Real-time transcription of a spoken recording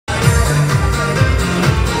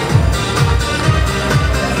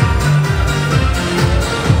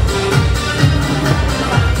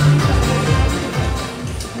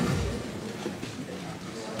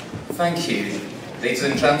Thank you. Ladies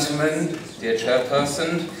and gentlemen, dear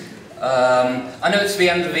chairperson, I know it's the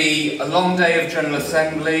end of a long day of General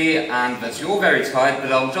Assembly and that you're all very tired,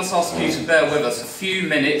 but I'll just ask you to bear with us a few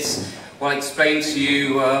minutes while I explain to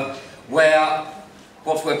you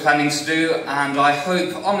what we're planning to do, and I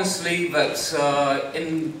hope honestly that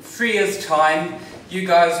in 3 years' time you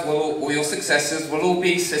guys will, or your successors, will all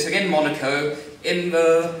be sitting in Monaco in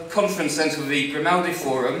the conference centre of the Grimaldi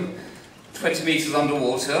Forum, 20 metres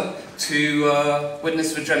underwater, to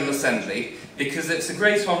witness the General Assembly, because it's a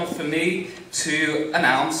great honour for me to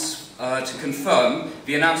announce, to confirm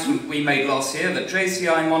the announcement we made last year that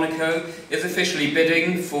JCI Monaco is officially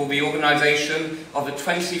bidding for the organisation of the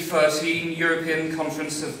 2013 European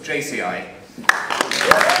Conference of JCI.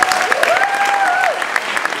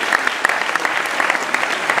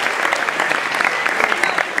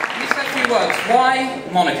 Words. Why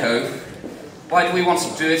Monaco? Why do we want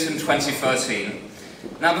to do it in 2013?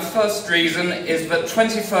 Now, the first reason is that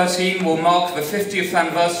 2013 will mark the 50th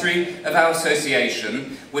anniversary of our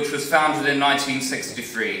association, which was founded in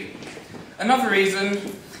 1963. Another reason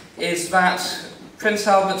is that Prince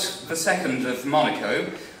Albert II of Monaco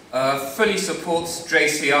fully supports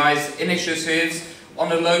JCI's initiatives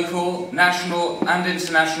on a local, national and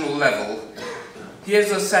international level. He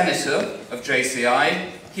is a senator of JCI.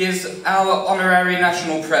 He is our honorary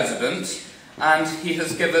national president, and he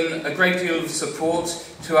has given a great deal of support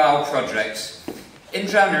to our project. In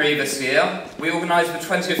January this year, we organised the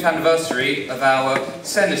 20th anniversary of our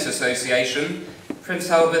Senate Association.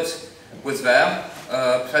 Prince Albert was there.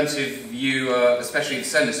 Plenty of you, especially the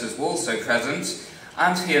senators, were also present,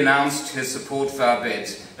 and he announced his support for our bid.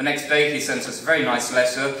 The next day he sent us a very nice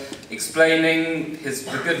letter explaining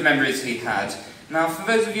the good memories he had. Now, for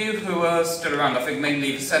those of you who are still around, I think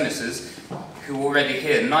mainly the senators who were already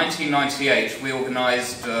here, in 1998 we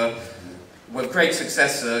organised, with great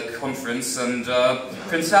success, a conference, and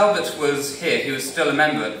Prince Albert was here. He was still a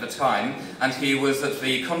member at the time, and he was at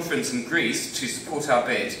the conference in Greece to support our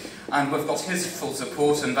bid, and we've got his full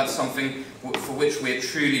support, and that's something for which we're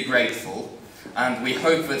truly grateful, and we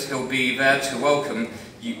hope that he'll be there to welcome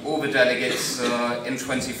you, all the delegates in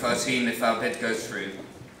 2013 if our bid goes through.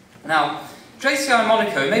 Now, JCI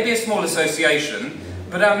Monaco may be a small association,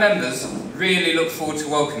 but our members really look forward to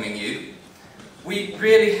welcoming you. We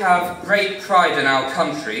really have great pride in our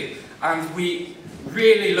country, and we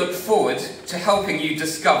really look forward to helping you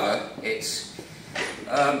discover it.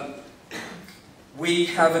 We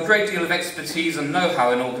have a great deal of expertise and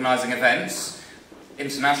know-how in organising events,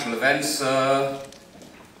 international events.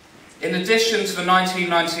 In addition to the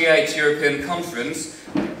 1998 European Conference,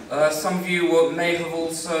 some of you may have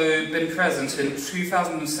also been present in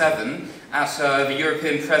 2007 at the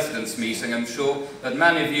European Presidents' meeting. I'm sure that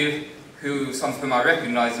many of you, some of whom I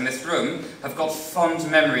recognise in this room, have got fond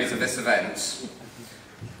memories of this event.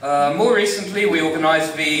 More recently, we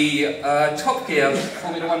organised the Top Gear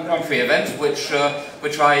Formula 1 Grand Prix event, which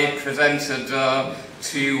I presented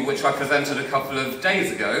a couple of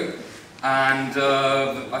days ago. And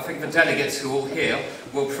I think the delegates who are all here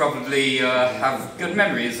will probably have good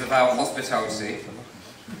memories of our hospitality.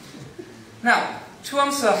 Now, to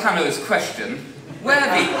answer Hanno's question, where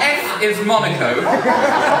the F is Monaco?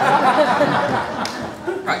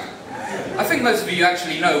 Right. I think most of you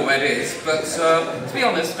actually know where it is, but to be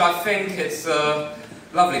honest, I think it's a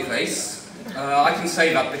lovely place. I can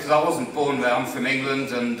say that because I wasn't born there. I'm from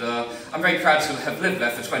England, and I'm very proud to have lived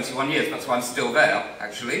there for 21 years. That's why I'm still there,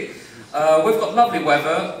 actually. We've got lovely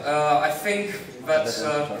weather. I think that,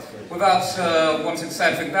 without wanting to say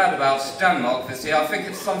anything bad about Denmark this year, I think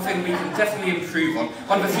it's something we can definitely improve on.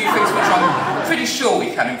 One of the few things which I'm pretty sure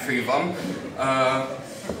we can improve on.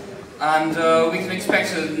 We can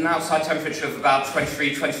expect an outside temperature of about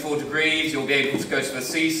 23, 24 degrees. You'll be able to go to the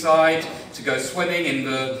seaside, to go swimming in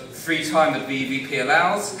the free time that the EVP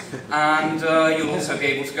allows, and you'll also be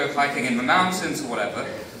able to go hiking in the mountains or whatever.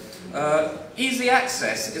 Easy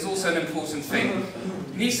access is also an important thing.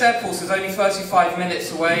 Nice Airport is only 35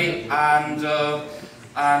 minutes away, and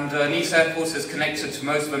Nice Airport is connected to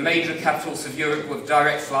most of the major capitals of Europe with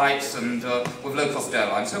direct flights and with low-cost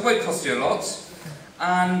airlines, so it won't cost you a lot.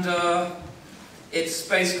 And it's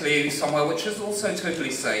basically somewhere which is also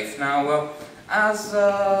totally safe. Now, as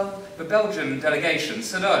the Belgian delegation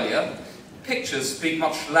said earlier, pictures speak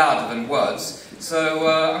much louder than words. So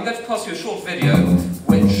I'm going to pass you a short video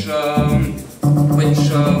which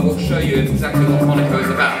will show you exactly what Monaco is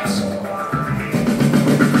about.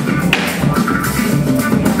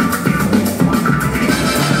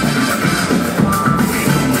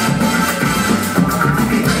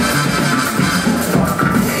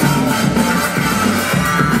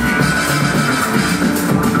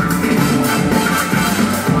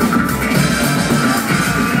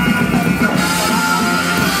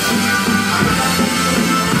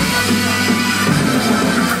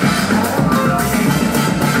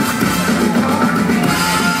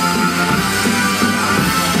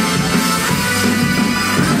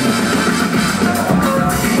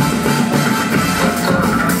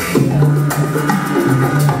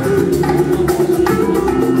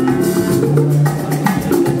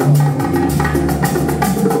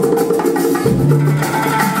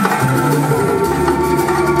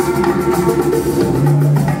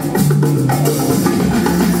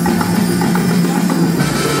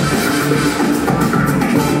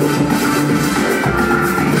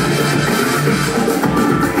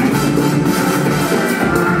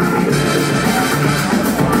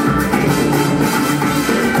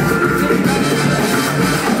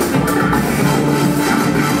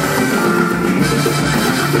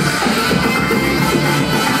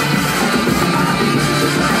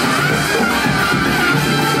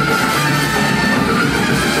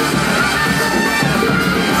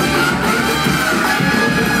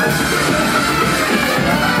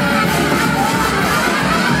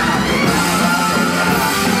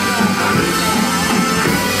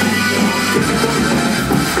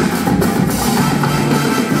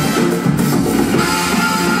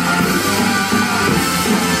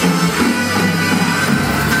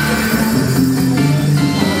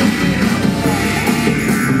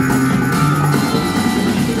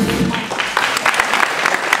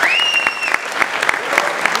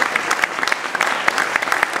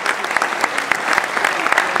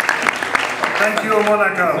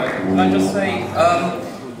 Can I just say,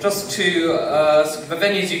 the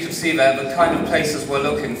venues you can see there, the kind of places we're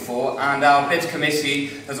looking for, and our bid committee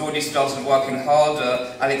has already started working hard.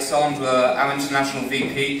 Alexandra, our international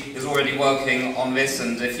VP, is already working on this,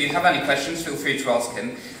 and if you have any questions, feel free to ask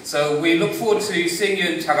him. So we look forward to seeing you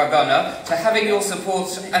in Tarragona, to having your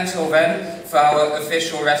support until then for our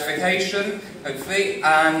official ratification, hopefully,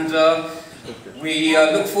 and we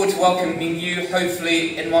look forward to welcoming you,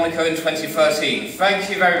 hopefully, in Monaco in 2013. Thank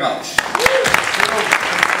you very much.